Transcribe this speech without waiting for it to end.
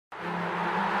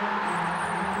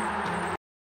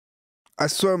I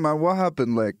swear, man, what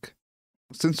happened? Like,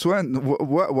 since when?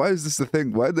 Why is this the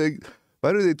thing? Why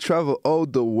do they travel all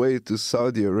the way to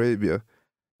Saudi Arabia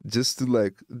just to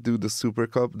like do the Super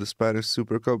Cup, the Spanish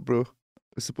Super Cup, bro?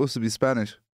 It's supposed to be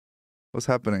Spanish. What's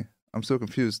happening? I'm so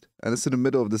confused. And it's in the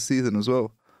middle of the season as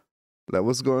well. Like,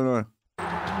 what's going on?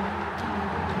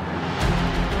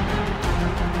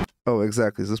 Oh,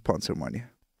 exactly. It's the sponsor money.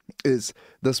 It's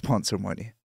the sponsor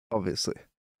money, obviously.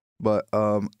 But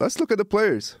let's look at the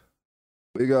players.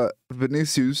 We got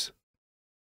Vinicius.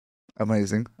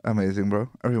 Amazing. Amazing, bro.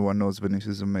 Everyone knows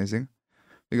Vinicius is amazing.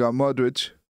 We got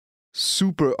Modric.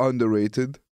 Super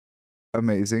underrated.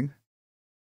 Amazing.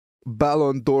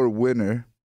 Ballon d'Or winner.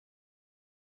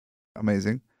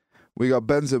 Amazing. We got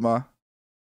Benzema.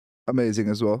 Amazing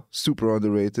as well. Super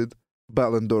underrated.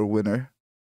 Ballon d'Or winner.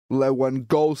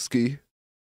 Lewandowski.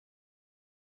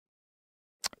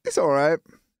 He's alright.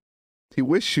 He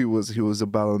wished he was a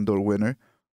Ballon d'Or winner,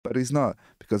 but he's not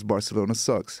because Barcelona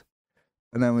sucks.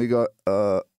 And then we got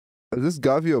is this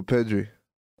Gavi or Pedri?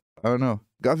 I don't know.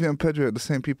 Gavi and Pedri are the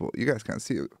same people. You guys can't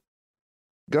see it.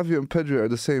 Gavi and Pedri are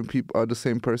the same people, are the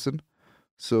same person.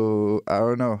 So I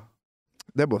don't know.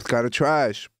 They're both kind of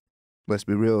trash. Let's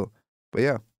be real. But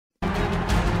yeah.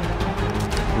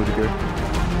 Rudiger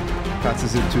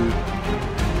passes it to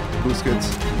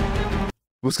Busquets.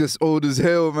 Busquets old as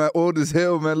hell, man. Old as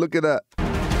hell, man. Look at that.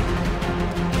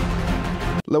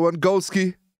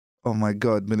 Lewandowski. Oh my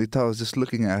God. Militao is just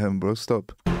looking at him, bro.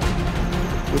 Stop.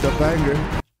 With a banger.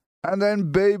 And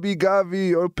then baby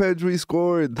Gavi or Pedri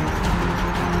scored.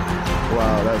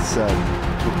 Wow, that's sad.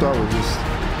 Courtois was just...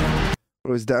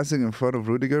 Bro, he's dancing in front of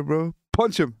Rudiger, bro.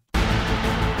 Punch him.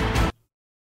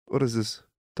 What is this?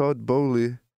 Todd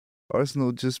Bowley.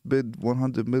 Arsenal just bid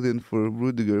 100 million for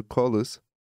Rudiger. Call us.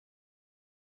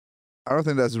 I don't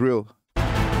think that's real. I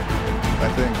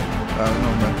don't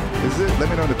know, man. Is it? Let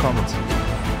me know in the comments.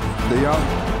 The young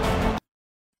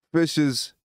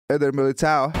fishes Eder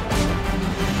Militao.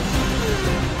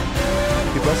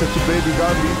 He passes it to baby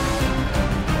Gavi.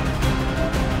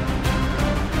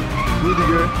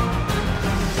 Rudiger.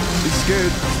 He's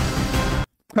scared.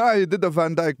 Ah, he did the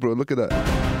Van Dijk, bro. Look at that.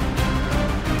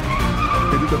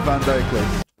 He did the Van Dijk,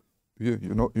 like, yeah,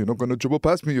 you're not gonna dribble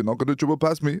past me. You're not gonna dribble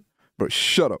past me. Bro,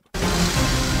 shut up.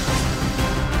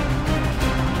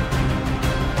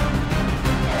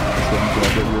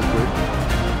 Real quick.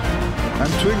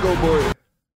 And Twingo boy.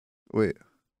 Wait.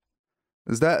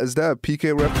 Is that a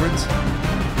PK reference?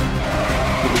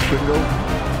 To the Twingo?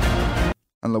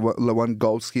 And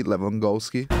Lewandowski.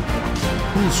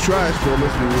 Who's trash, bro?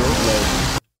 Let's be real. Like,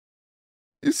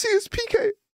 you see, it's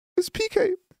PK. It's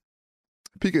PK.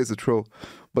 PK is a troll.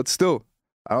 But still,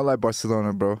 I don't like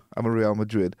Barcelona, bro. I'm a Real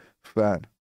Madrid fan.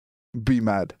 Be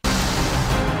mad.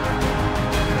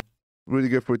 Really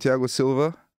good for Thiago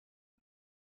Silva.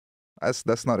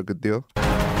 That's not a good deal.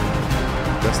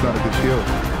 That's not a good deal.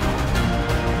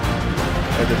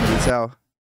 Eder Militao.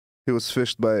 He was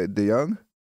fished by De Jong.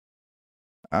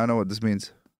 I don't know what this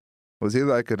means. Was he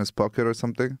like in his pocket or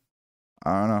something?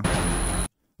 I don't know.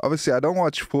 Obviously, I don't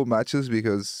watch full matches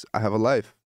because I have a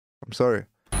life. I'm sorry.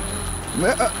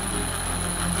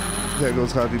 There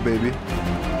goes Javi, baby.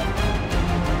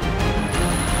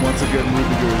 Once again,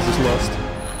 Rudiger is just lost.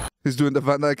 He's doing the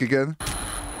Van Dijk again.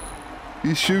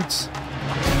 He shoots.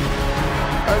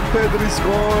 And Pedri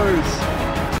scores.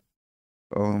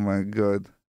 Oh my God.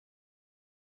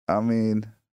 I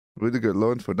mean, Rudiger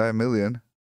loaned for 9 million.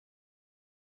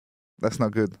 That's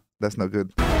not good. That's not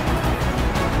good.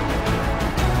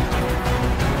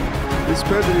 It's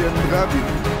Pedri and Gavi.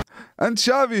 And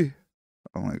Xavi.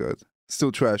 Oh my God.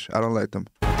 Still trash. I don't like them.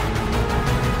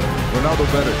 Ronaldo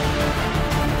better.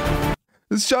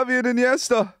 It's Xavi and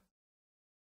Iniesta.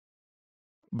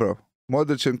 Bro.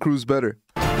 Modric and Cruz better.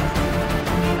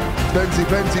 Benzi.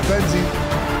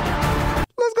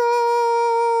 Let's go!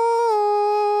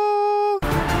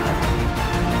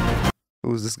 Who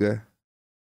was this guy?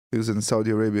 He was in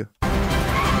Saudi Arabia.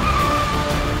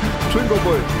 Twingo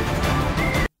boy.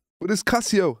 With his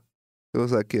Casio. It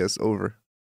was like, yes, over.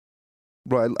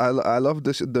 Bro, I love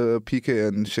the PK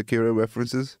and Shakira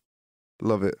references.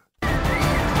 Love it.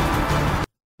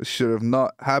 This should have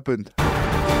not happened.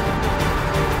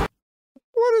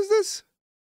 What is this?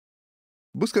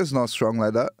 Busquets is not strong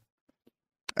like that.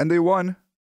 And they won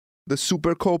the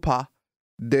Super Copa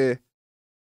de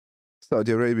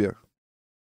Saudi Arabia.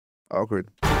 Awkward.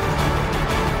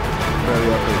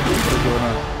 Very awkward. What's going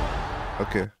on?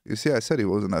 Okay. You see, I said he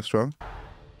wasn't that strong.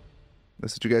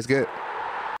 That's what you guys get.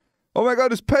 Oh my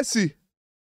God, it's Pessi.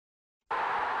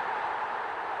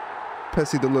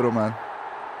 Pessi the little man.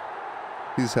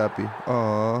 He's happy.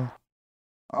 Aww.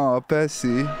 Aw,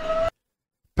 Pessi.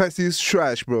 Pessi's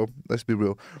trash, bro. Let's be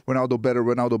real. Ronaldo better,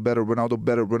 Ronaldo better, Ronaldo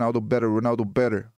better, Ronaldo better, Ronaldo better.